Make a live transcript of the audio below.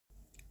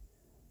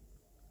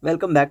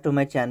Welcome back to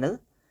my channel.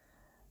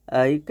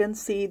 You can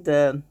see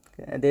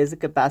there's a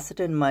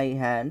capacitor in my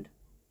hand,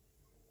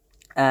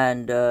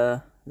 and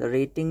the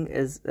rating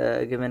is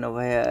given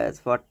over here as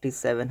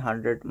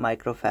 4700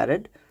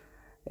 microfarad.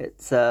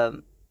 It's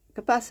a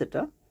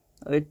capacitor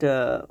with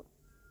a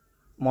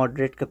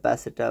moderate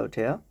capacitor out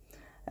here,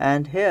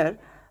 and here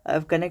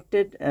I've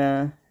connected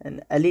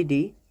an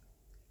LED,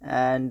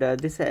 and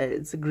this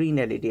it's a green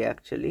LED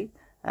actually,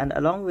 and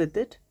along with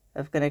it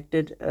I've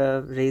connected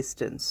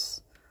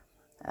resistance,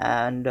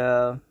 and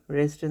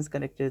resistance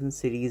connected in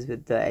series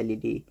with the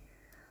LED,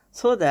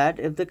 so that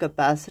if the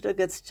capacitor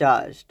gets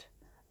charged,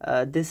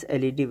 this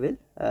LED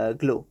will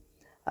glow.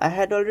 I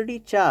had already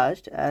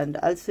charged, and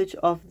I'll switch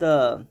off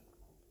the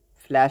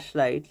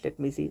flashlight. Let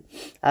me see.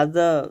 I have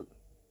the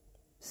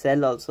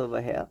cell also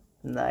over here,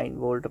 9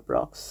 volt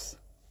approx.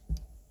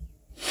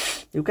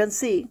 You can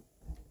see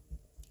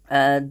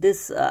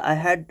this I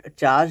had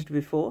charged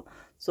before,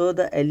 so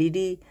the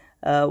LED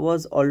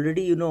was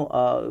already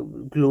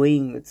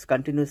glowing. It's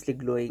continuously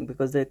glowing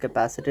because the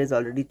capacitor is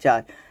already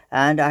charged,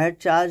 and I had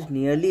charged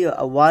nearly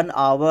 1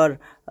 hour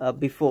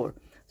before.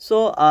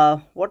 So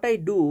what I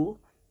do,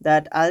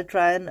 that I'll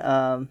try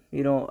and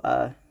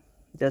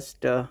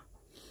just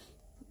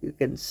you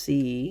can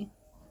see,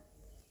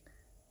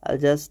 I'll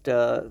just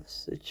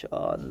switch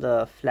on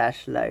the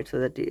flashlight so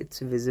that it's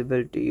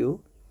visible to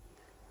you,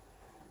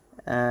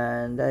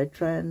 and I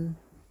try and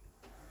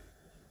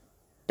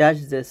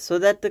touch this so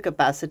that the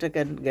capacitor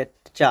can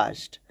get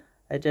charged.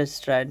 I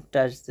just try and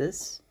touch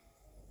this.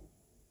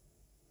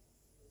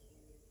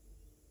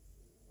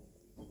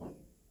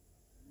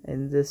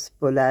 And this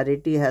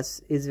polarity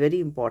is very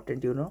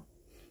important,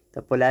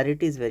 the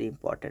polarity is very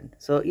important.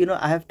 So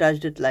I have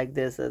touched it like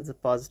this as a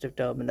positive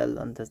terminal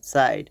on the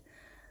side,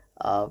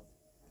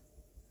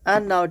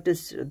 and now it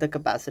is, the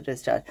capacitor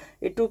is charged.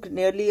 It took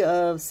nearly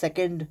a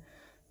second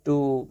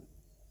to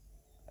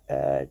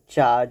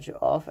charge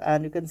off,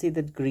 and you can see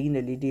that green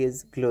LED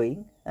is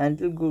glowing,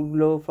 and it will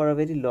glow for a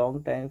very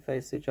long time. If I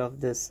switch off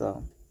this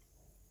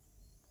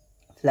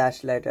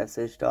flashlight, I've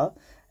switched off,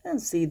 and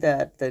see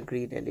that the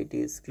green LED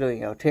is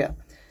glowing out here.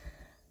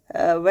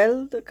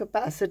 Well, the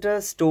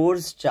capacitor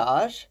stores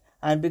charge,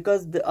 and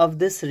because of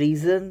this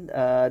reason,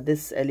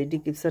 this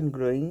LED keeps on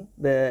glowing,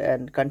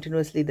 and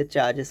continuously the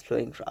charge is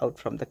flowing out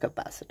from the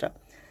capacitor,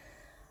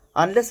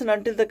 unless and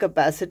until the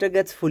capacitor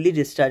gets fully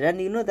discharged. And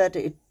you know that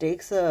it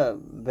takes a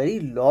very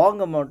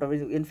long amount of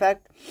it. In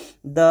fact,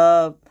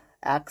 the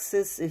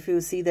axis, if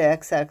you see the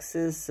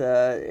x-axis,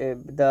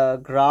 the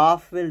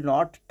graph will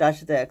not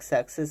touch the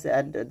x-axis,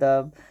 and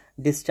the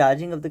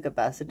discharging of the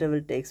capacitor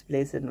will take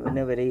place in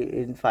a very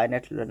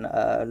infinite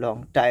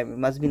long time. You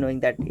must be knowing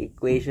that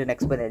equation,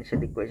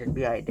 exponential equation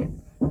behind it.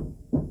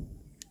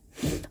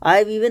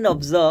 I've even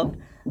observed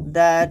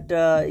that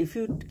if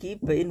you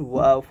keep in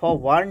for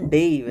one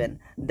day even,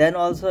 then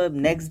also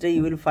next day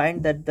you will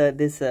find that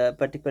this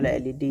particular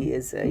LED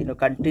is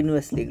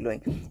continuously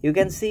glowing. You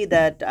can see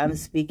that I'm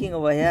speaking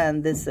over here,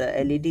 and this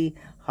LED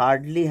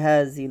hardly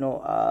has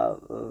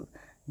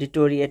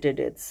deteriorated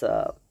its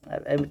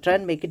I'm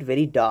trying to make it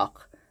very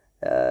dark.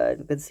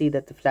 You can see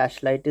that the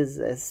flashlight is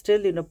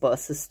still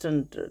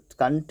persistent,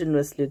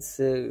 continuously it's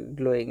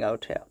glowing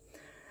out here.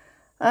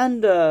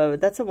 And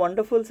that's a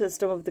wonderful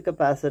system of the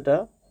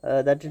capacitor,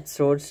 that it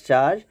stores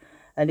charge.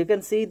 And you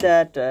can see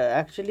that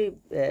actually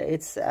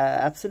it's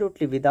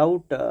absolutely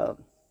without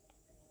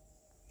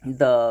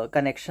the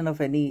connection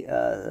of any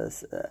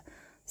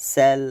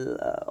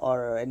cell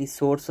or any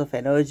source of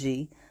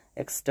energy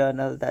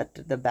external,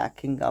 that the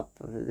backing up,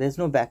 there's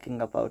no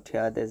backing up out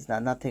here, there's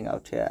nothing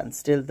out here, and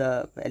still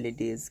the LED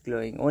is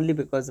glowing, only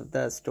because of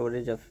the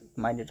storage of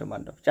minute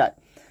amount of charge.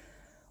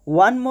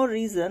 One more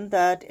reason,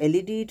 that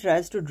LED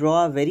tries to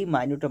draw a very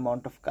minute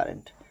amount of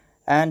current,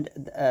 and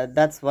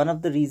that's one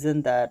of the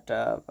reason that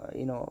the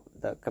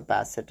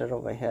capacitor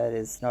over here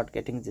is not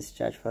getting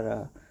discharged for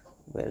a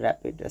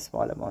very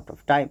small amount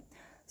of time.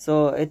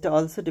 So it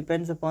also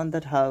depends upon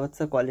that what's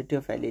the quality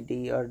of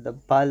LED, or the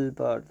bulb,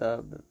 or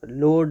the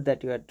load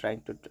that you are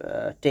trying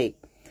to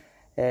take.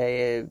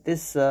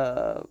 This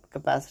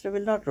capacitor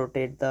will not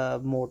rotate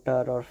the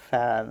motor or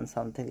fan,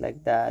 something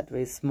like that.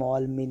 Very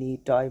small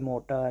mini toy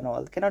motor and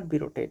all cannot be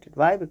rotated.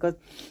 Why? Because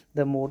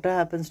the motor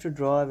happens to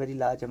draw a very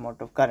large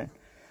amount of current.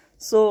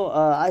 So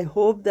I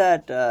hope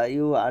that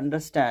you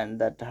understand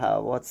that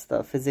what's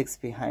the physics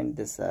behind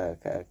this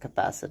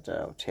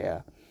capacitor out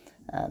here.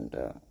 And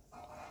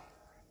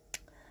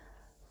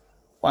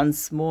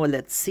once more,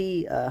 let's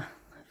see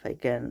if I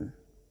can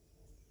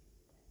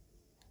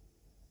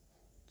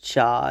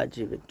charge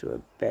it into a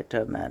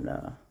better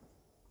manner.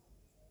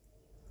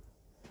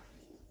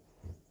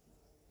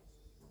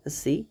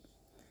 See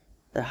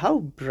how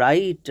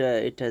bright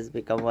it has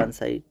become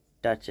once I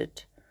touch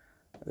it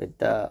with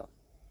the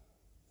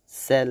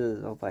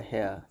cell over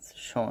here. It's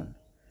shown,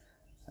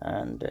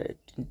 and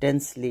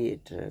intensely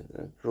it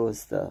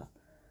grows the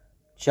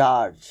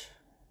charge,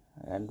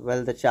 and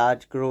well, the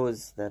charge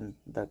grows, then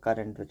the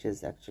current which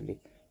is actually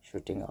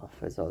shooting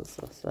off is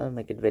also. So I'll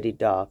make it very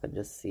dark and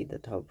just see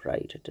that how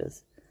bright it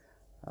is.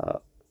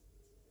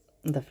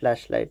 the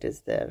flashlight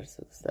is there,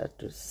 so that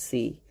to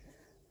see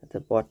at the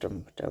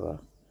bottom whatever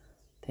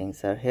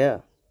things are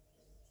here.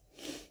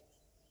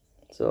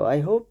 So I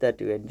hope that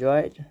you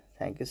enjoyed.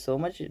 Thank you so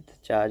much. The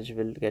charge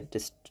will get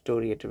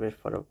deteriorated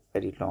for a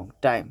very long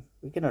time.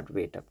 We cannot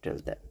wait up till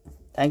then.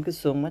 Thank you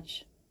so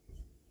much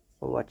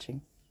for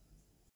watching.